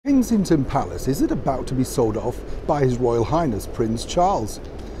Kensington Palace, is it about to be sold off by His Royal Highness Prince Charles?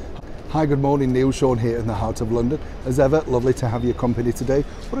 Hi, good morning, Neil Sean here in the heart of London. As ever, lovely to have your company today.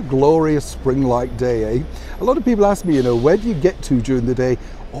 What a glorious spring-like day, eh? A lot of people ask me, where do you get to during the day?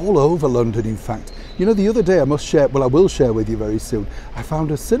 All over London, in fact. The other day I will share with you very soon, I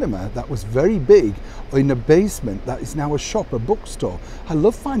found a cinema that was very big in a basement that is now a shop, a bookstore. I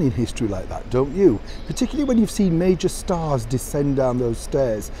love finding history like that, don't you? Particularly when you've seen major stars descend down those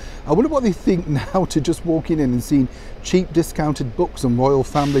stairs. I wonder what they think now to just walking in and seeing cheap discounted books and royal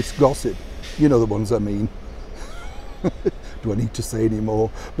family gossip. You know the ones I mean. Do I need to say any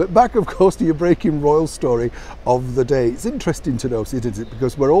more? But back, of course, to your breaking royal story of the day. It's interesting to note, isn't it?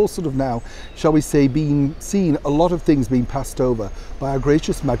 Because we're all sort of now, shall we say, seeing a lot of things being passed over by Our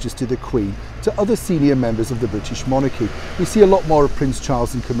Gracious Majesty the Queen to other senior members of the British monarchy. We see a lot more of Prince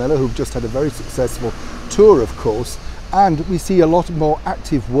Charles and Camilla, who've just had a very successful tour, of course, and we see a lot more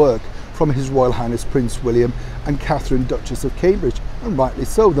active work from His Royal Highness Prince William and Catherine, Duchess of Cambridge. And rightly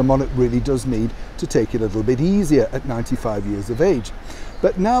so, the monarch really does need to take it a little bit easier at 95 years of age.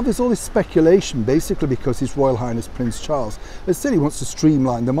 But now there's all this speculation, basically because His Royal Highness Prince Charles has said he wants to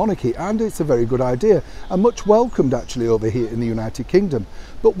streamline the monarchy, and it's a very good idea, and much welcomed actually over here in the United Kingdom.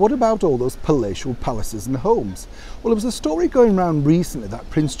 But what about all those palatial palaces and homes? Well, there was a story going around recently that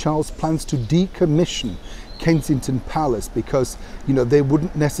Prince Charles plans to decommission Kensington Palace because, there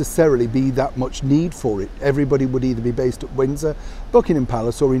wouldn't necessarily be that much need for it. Everybody would either be based at Windsor, Buckingham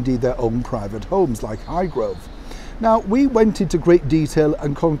Palace, or indeed their own private homes like Highgrove. Now, we went into great detail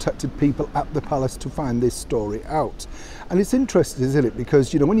and contacted people at the palace to find this story out. And it's interesting, isn't it?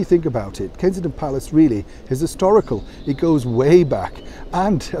 Because, when you think about it, Kensington Palace really is historical. It goes way back.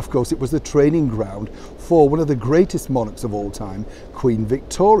 And, of course, it was the training ground for one of the greatest monarchs of all time, Queen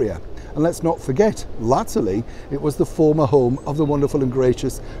Victoria. And let's not forget, latterly, it was the former home of the wonderful and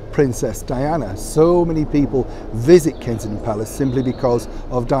gracious Princess Diana. So many people visit Kensington Palace simply because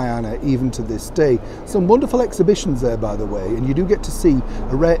of Diana, even to this day. Some wonderful exhibitions there, by the way, and you do get to see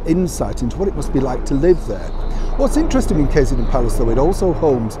a rare insight into what it must be like to live there. What's interesting in Kensington Palace, though, it also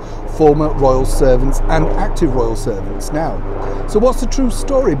homes former royal servants and active royal servants now. So what's the true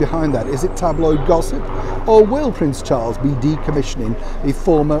story behind that? Is it tabloid gossip? Or will Prince Charles be decommissioning a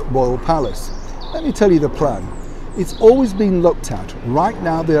former royal palace? Let me tell you the plan. It's always been looked at. Right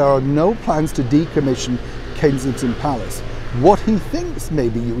now there are no plans to decommission Kensington Palace. What he thinks may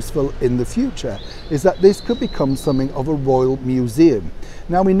be useful in the future is that this could become something of a royal museum.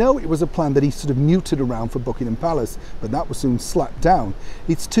 Now, we know it was a plan that he sort of muted around for Buckingham Palace, but that was soon slapped down.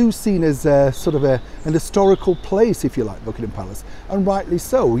 It's too seen as sort of an historical place, if you like, Buckingham Palace, and rightly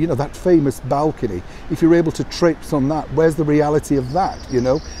so. That famous balcony, if you're able to traipse on that, where's the reality of that,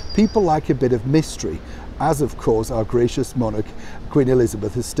 People like a bit of mystery, as of course our gracious monarch, Queen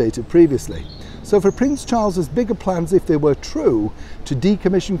Elizabeth, has stated previously. So for Prince Charles's bigger plans, if they were true, to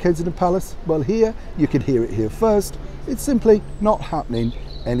decommission Kensington Palace, well, here, you can hear it here first. It's simply not happening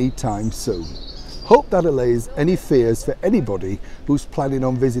anytime soon. Hope that allays any fears for anybody who's planning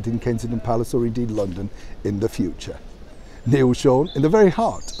on visiting Kensington Palace or indeed London in the future. Neil Sean in the very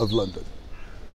heart of London.